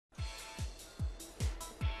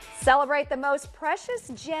Celebrate the most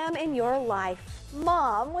precious gem in your life.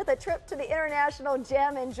 Mom, with a trip to the International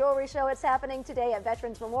Gem and Jewelry Show. It's happening today at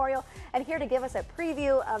Veterans Memorial. And here to give us a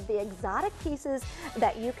preview of the exotic pieces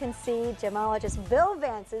that you can see, gemologist Bill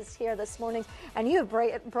Vance is here this morning. And you have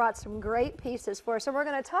brought some great pieces for us. So we're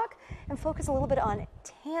going to talk and focus a little bit on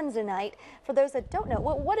tanzanite. For those that don't know,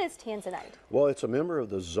 what is tanzanite? Well, it's a member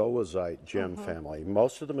of the zoisite gem family.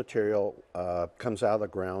 Most of the material comes out of the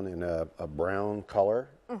ground in a brown color.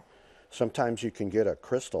 Sometimes you can get a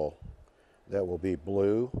crystal that will be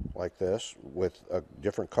blue like this with a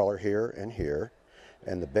different color here and here.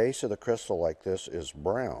 And the base of the crystal like this is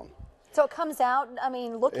brown. So it comes out, I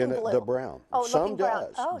mean, looking blue. The brown. Oh, some brown.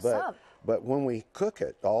 does. Oh, some. But when we cook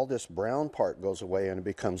it, all this brown part goes away and it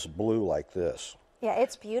becomes blue like this. Yeah,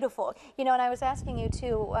 it's beautiful. You know, and I was asking you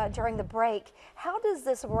too during the break, how does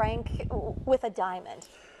this rank with a diamond?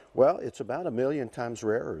 Well, it's about 1 million times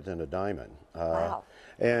rarer than a diamond. Wow.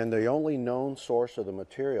 And the only known source of the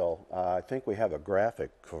material, I think we have a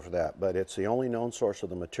graphic for that, but it's the only known source of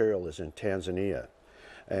the material is in Tanzania,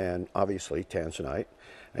 and obviously tanzanite.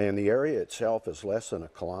 And the area itself is less than 1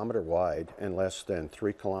 kilometer wide and less than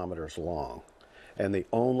 3 kilometers long. And the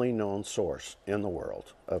only known source in the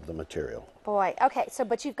world of the material. Boy, okay, so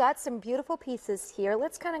but you've got some beautiful pieces here.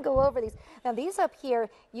 Let's kind of go over these. Now these up here,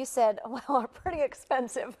 you said, well, are pretty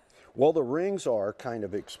expensive. Well, the rings are kind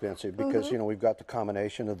of expensive because, you know, we've got the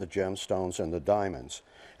combination of the gemstones and the diamonds.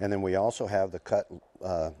 And then we also have the cut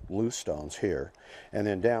loose stones here. And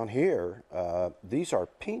then down here, these are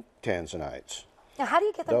pink tanzanites. Now, how do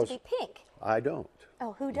you get them to be pink? I don't.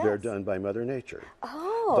 Oh, who does? They're done by Mother Nature.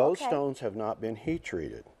 Oh, those okay. stones have not been heat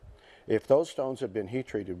treated. If those stones had been heat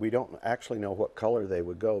treated, we don't actually know what color they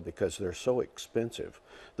would go because they're so expensive.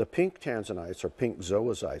 The pink tanzanites or pink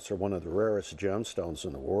zoisites are one of the rarest gemstones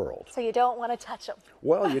in the world. So you don't want to touch them?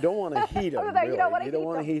 Well, you don't want to heat them, really. You don't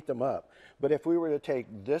want to heat them up. But if we were to take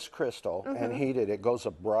this crystal and heat it, it goes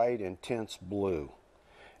a bright, intense blue,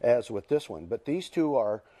 as with this one. But these two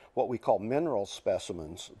are what we call mineral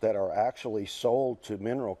specimens that are actually sold to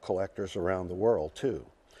mineral collectors around the world, too.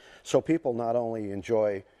 So people not only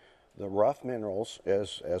enjoy the rough minerals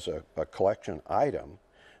as a collection item,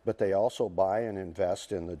 but they also buy and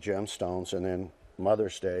invest in the gemstones, and then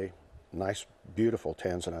Mother's Day, nice, beautiful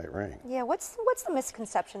tanzanite ring. Yeah, what's the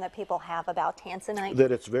misconception that people have about tanzanite?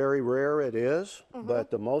 That it's very rare, it is,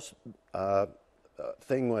 but the most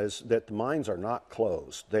thing was that the mines are not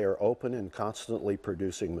closed. They are open and constantly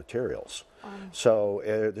producing materials. So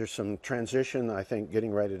there's some transition, I think,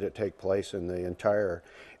 getting ready to take place in the entire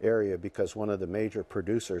area because one of the major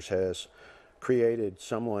producers has created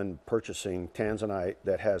someone purchasing tanzanite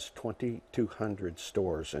that has 2,200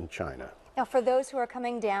 stores in China. Now, for those who are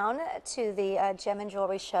coming down to the Gem and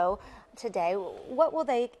Jewelry Show today, what will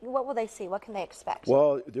they see? What can they expect?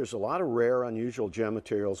 Well, there's a lot of rare, unusual gem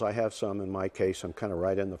materials. I have some in my case. I'm kind of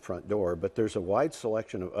right in the front door, but there's a wide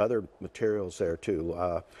selection of other materials there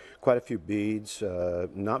too. Quite a few beads,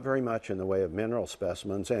 not very much in the way of mineral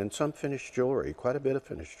specimens, and some finished jewelry. Quite a bit of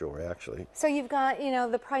finished jewelry, actually. So you've got, you know,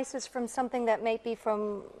 the prices from something that may be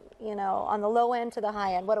from, you know, on the low end to the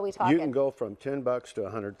high end. What are we talking? You can go from $10 to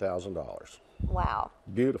 $100,000. Wow.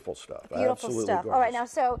 Beautiful stuff. Beautiful Absolutely stuff. gorgeous. All right, now,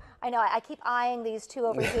 so I know I keep eyeing these two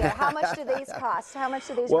over here. How much do these cost? How much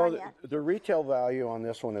do these run you? The retail value on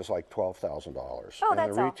this one is like $12,000. Oh, that's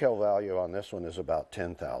and the retail value on this one is about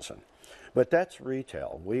 $10,000. But that's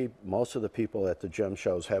retail. Most of the people at the gem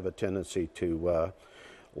shows have a tendency to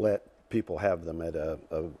let people have them at a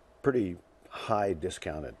pretty high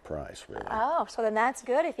discounted price, really. Oh, so then that's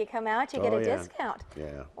good. If you come out, you get a discount.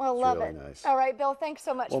 Yeah. Well, love really it. Nice. All right, Bill, thanks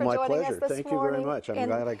so much for joining us this morning. My pleasure. Thank you very much. I'm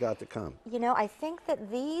glad I got to come. You know, I think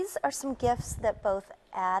that these are some gifts that both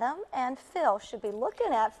Adam and Phil should be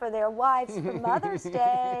looking at for their wives for Mother's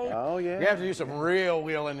Day. Oh, yeah. You have to do some real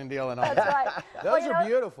wheeling and dealing on That's that. right. Those are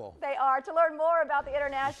beautiful. They are. To learn more about the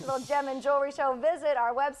International Gem and Jewelry Show, visit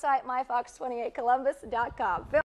our website, myfox28columbus.com.